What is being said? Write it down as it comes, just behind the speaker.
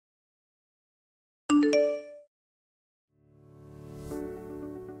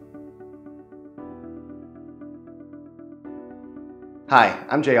Hi,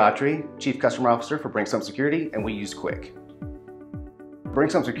 I'm Jay Autry, Chief Customer Officer for Brinks Home Security, and we use Quiq.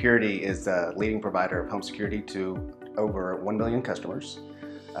 Brinks Home Security is the leading provider of home security to over 1 million customers.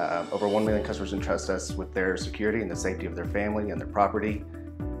 Over 1 million customers entrust us with their security and the safety of their family and their property.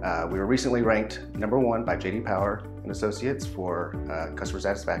 We were recently ranked #1 by J.D. Power and Associates for customer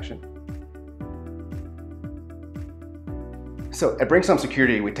satisfaction. So at Brinks Home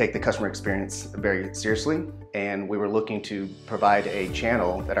Security, we take the customer experience very seriously, and we were looking to provide a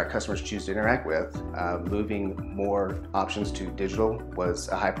channel that our customers choose to interact with. Moving more options to digital was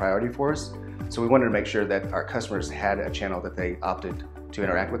a high priority for us, so we wanted to make sure that our customers had a channel that they opted to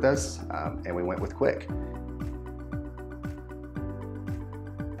interact with us, and we went with Quiq.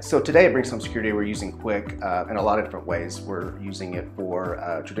 So today at Brinks Home Security, we're using Quiq in a lot of different ways. We're using it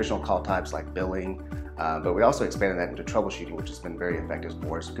for traditional call types like billing, but we also expanded that into troubleshooting, which has been very effective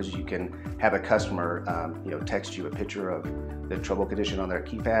for us because you can have a customer text you a picture of the trouble condition on their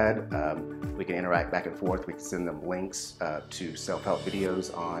keypad. We can interact back and forth. We can send them links to self-help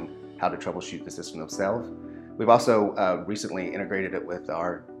videos on how to troubleshoot the system themselves. We've also recently integrated it with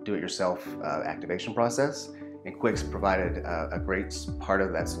our do-it-yourself activation process, and Quiq's provided a great part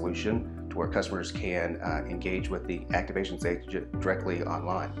of that solution to where customers can engage with the activation stage directly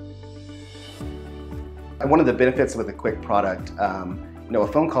online. And one of the benefits with the Quiq product, a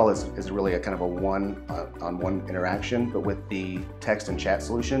phone call is really a kind of a one-on-one interaction, but with the text and chat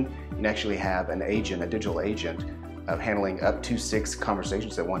solution, you can actually have an agent, a digital agent, of handling up to 6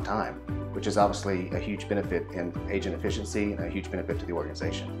 conversations at one time, which is obviously a huge benefit in agent efficiency and a huge benefit to the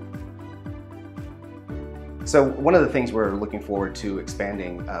organization. So one of the things we're looking forward to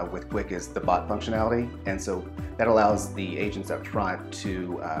expanding with Quiq is the bot functionality, and so that allows the agents up front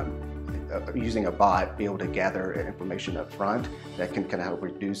to using a bot, be able to gather information up front that can kind of help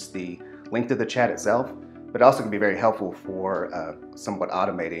reduce the length of the chat itself, but also can be very helpful for somewhat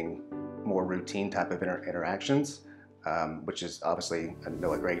automating more routine type of interactions, which is obviously a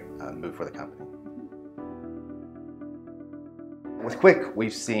great move for the company. With Quiq,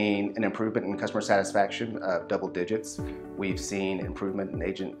 we've seen an improvement in customer satisfaction of double digits. We've seen improvement in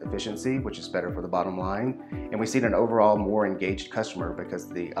agent efficiency, which is better for the bottom line. And we've seen an overall more engaged customer because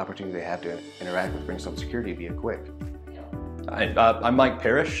of the opportunity they have to interact with Brinks Home Security via Quiq. I'm Mike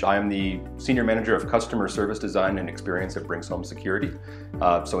Parrish. I'm the Senior Manager of Customer Service Design and Experience at Brinks Home Security.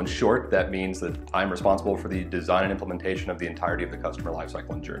 So in short, that means that I'm responsible for the design and implementation of the entirety of the customer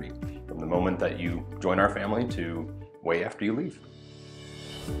lifecycle and journey, from the moment that you join our family to way after you leave.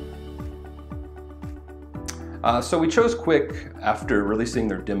 So we chose Quiq after releasing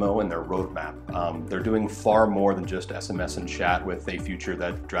their demo and their roadmap. They're doing far more than just SMS and chat with a future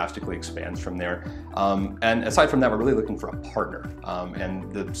that drastically expands from there. And aside from that, we're really looking for a partner.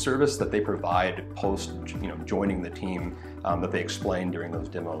 And the service that they provide post joining the team that they explained during those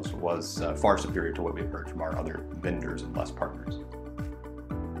demos was far superior to what we've heard from our other vendors and less partners.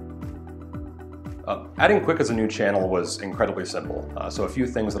 Adding Quiq as a new channel was incredibly simple. So a few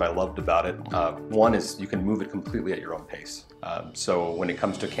things that I loved about it. One is you can move it completely at your own pace. So when it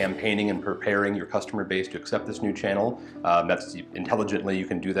comes to campaigning and preparing your customer base to accept this new channel, that's intelligently you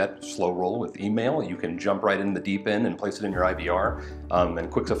can do that slow roll with email. You can jump right in the deep end and place it in your IVR. And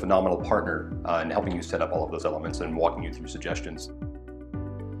Quiq's a phenomenal partner in helping you set up all of those elements and walking you through suggestions.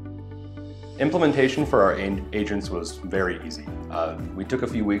 Implementation for our agents was very easy. We took a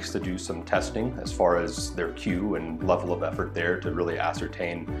few weeks to do some testing as far as their queue and level of effort there to really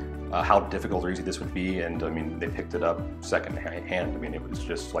ascertain how difficult or easy this would be, and I mean, they picked it up second hand. I mean, it was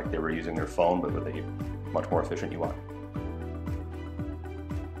just like they were using their phone, but with a much more efficient UI.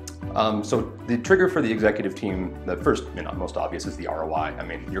 So the trigger for the executive team, the first, most obvious is the ROI. I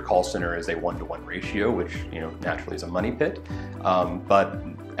mean, your call center is a 1-to-1 ratio, which naturally is a money pit, but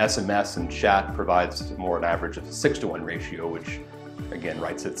SMS and chat provides more an average of a 6-to-1 ratio, which again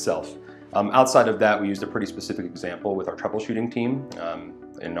writes itself. Outside of that, we used a pretty specific example with our troubleshooting team.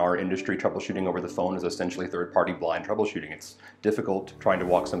 In our industry, troubleshooting over the phone is essentially third-party blind troubleshooting. It's difficult trying to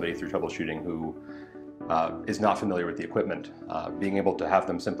walk somebody through troubleshooting who is not familiar with the equipment. Being able to have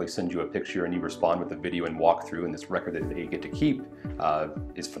them simply send you a picture and you respond with a video and walk through and this record that they get to keep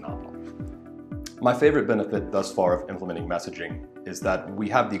is phenomenal. My favorite benefit thus far of implementing messaging is that we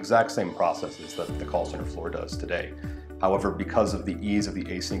have the exact same processes that the call center floor does today. However, because of the ease of the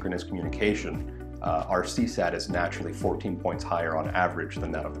asynchronous communication, our CSAT is naturally 14 points higher on average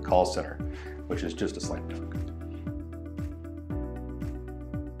than that of the call center, which is just a slam dunk.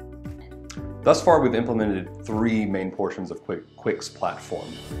 Thus far, we've implemented 3 main portions of Quiq's platform.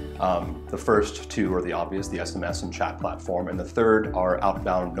 The first 2 are the obvious, the SMS and chat platform, and the third are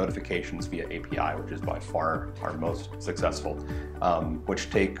outbound notifications via API, which is by far our most successful, which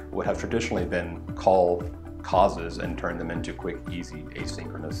take what have traditionally been call causes and turn them into quick, easy,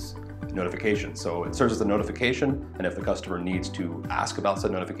 asynchronous notifications. So it serves as a notification, and if the customer needs to ask about said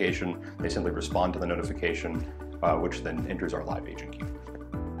notification, they simply respond to the notification, which then enters our live agent queue.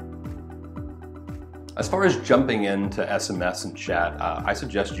 As far as jumping into SMS and chat, I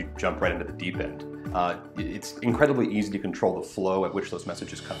suggest you jump right into the deep end. It's incredibly easy to control the flow at which those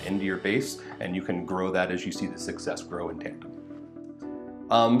messages come into your base, and you can grow that as you see the success grow in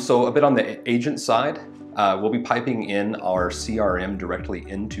tandem. So a bit on the agent side, we'll be piping in our CRM directly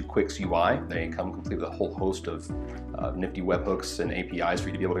into Quiq's UI. They come complete with a whole host of nifty webhooks and APIs for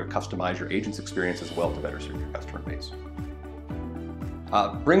you to be able to customize your agent's experience as well to better serve your customer base.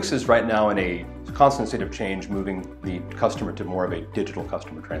 Brinks is right now in a constant state of change, moving the customer to more of a digital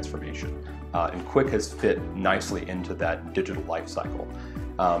customer transformation. And Quiq has fit nicely into that digital life cycle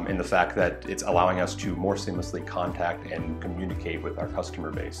in the fact that it's allowing us to more seamlessly contact and communicate with our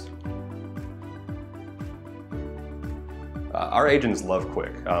customer base. Our agents love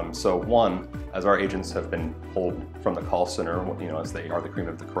Quiq. So one, as our agents have been pulled from the call center, as they are the cream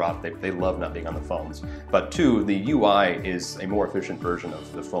of the crop, they love not being on the phones. But 2, the UI is a more efficient version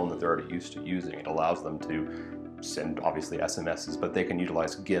of the phone that they're already used to using. It allows them to send, obviously, SMSs, but they can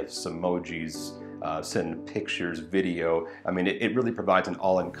utilize GIFs, emojis, send pictures, video. I mean, it really provides an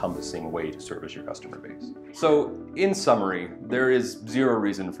all-encompassing way to service your customer base. So, in summary, there is 0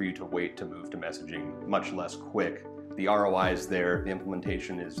 reason for you to wait to move to messaging, much less Quiq. The ROI is there, the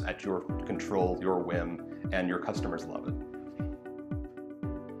implementation is at your control, your whim, and your customers love it.